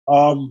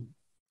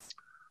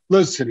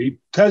Listen, he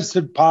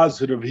tested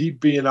positive, he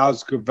being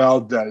Oscar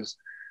Valdez,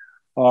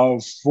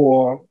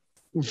 for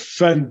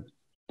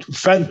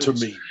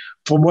Fentermina.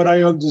 From what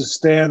I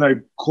understand, I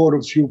called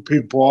a few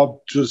people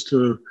up just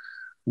to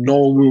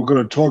know we were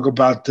going to talk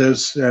about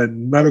this,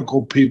 and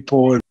medical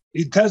people. And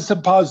he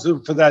tested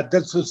positive for that.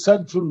 That's a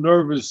central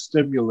nervous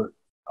stimulant,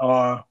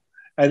 and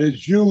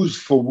it's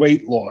used for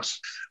weight loss.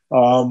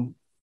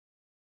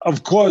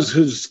 Of course,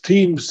 his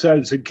team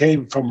says it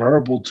came from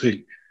herbal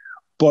tea.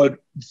 But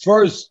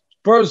first,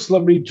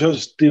 let me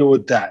just deal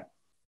with that.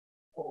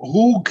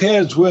 Who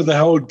cares where the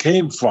hell it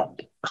came from?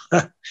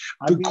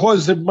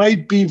 Because it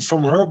might be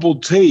from herbal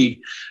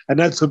tea, and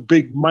that's a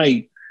big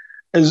might.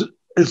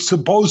 It's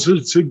supposed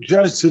to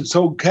suggest it's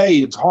okay,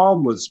 it's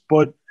harmless,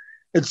 but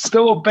it's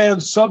still a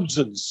banned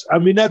substance. I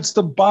mean, that's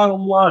the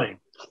bottom line.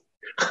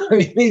 I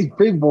mean, these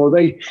people,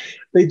 they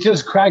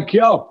just crack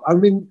you up. I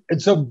mean,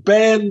 it's a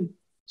banned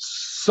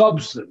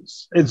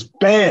substance. It's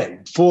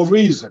banned for a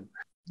reason.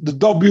 The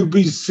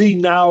WBC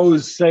now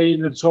is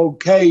saying it's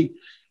okay,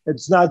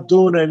 it's not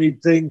doing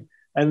anything,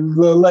 and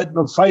they're letting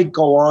the fight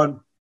go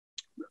on.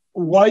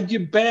 Why'd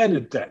you ban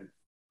it then?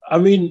 I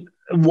mean,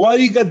 why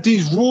do you got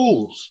these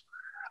rules?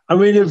 I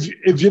mean,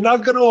 if you're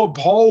not going to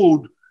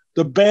uphold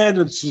the ban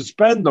and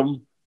suspend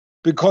them,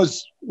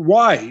 because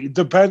why? It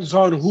depends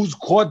on who's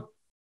caught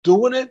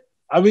doing it.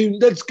 I mean,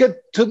 let's get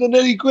to the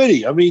nitty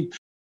gritty. I mean,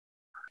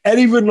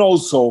 Eddy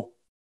Reynoso,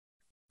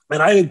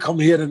 and I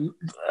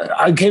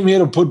came here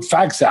to put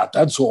facts out.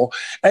 That's all.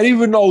 Eddy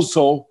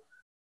Reynoso,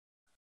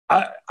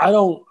 I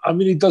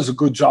mean, he does a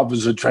good job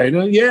as a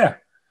trainer, yeah,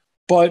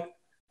 but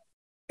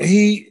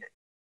he's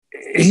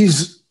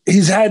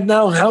had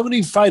now how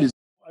many fighters?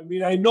 I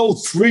mean, I know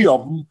 3 of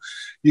them.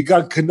 You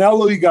got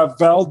Canelo, you got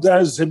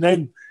Valdez, and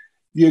then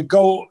you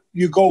go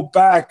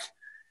back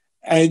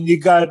and you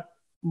got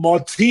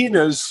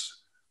Martinez.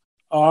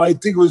 I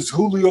think it was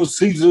Julio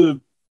Cesar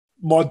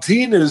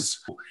Martinez,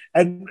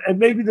 and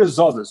maybe there's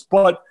others.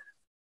 But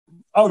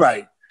all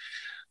right,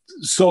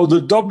 so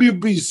the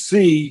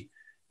WBC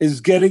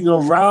is getting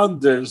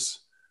around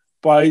this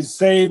by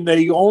saying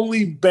they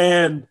only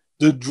ban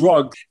the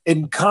drug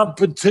in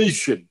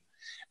competition.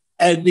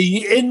 And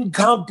the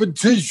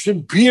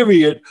in-competition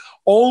period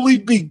only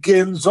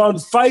begins on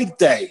fight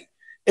day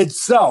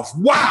itself.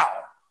 Wow.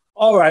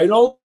 All right,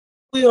 only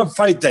on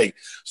fight day.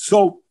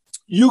 So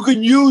you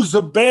can use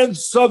a banned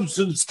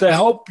substance to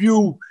help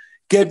you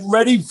get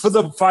ready for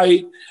the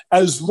fight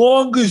as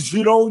long as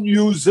you don't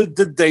use it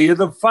the day of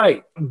the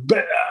fight.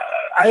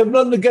 I have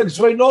nothing against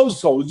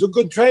Reynoso. He's a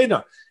good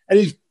trainer.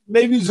 And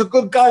maybe he's a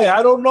good guy.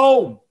 I don't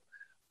know.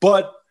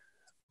 But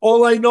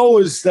all I know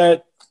is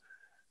that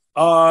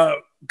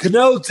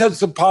Canelo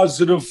tested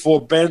positive for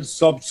a banned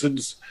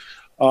substance.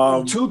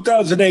 In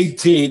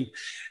 2018,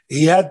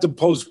 he had to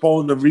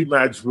postpone the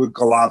rematch with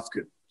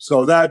Golovkin.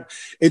 So that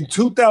in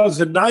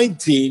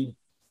 2019,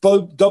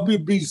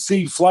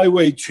 WBC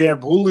flyweight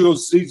champ Julio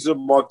Cesar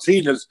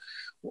Martinez,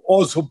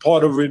 also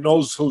part of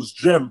Reynoso's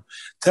gym,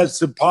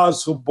 tested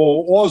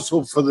possible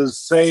also for the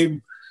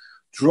same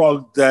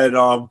drug that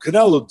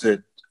Canelo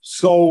did.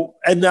 So,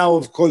 and now,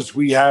 of course,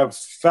 we have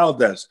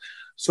Valdez.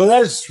 So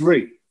that's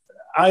 3.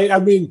 I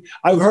mean,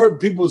 I've heard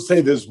people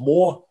say there's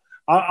more.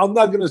 I'm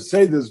not going to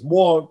say there's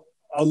more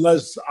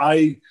unless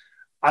I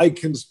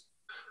can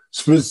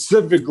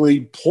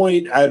specifically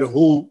point at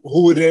who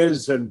it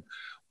is and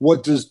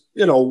what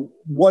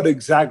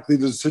exactly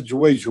the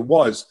situation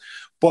was.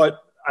 But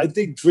I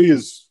think 3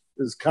 is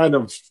kind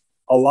of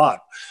a lot.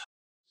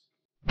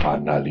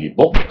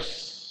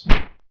 Analibox.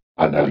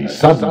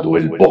 Analizando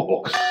el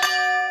box.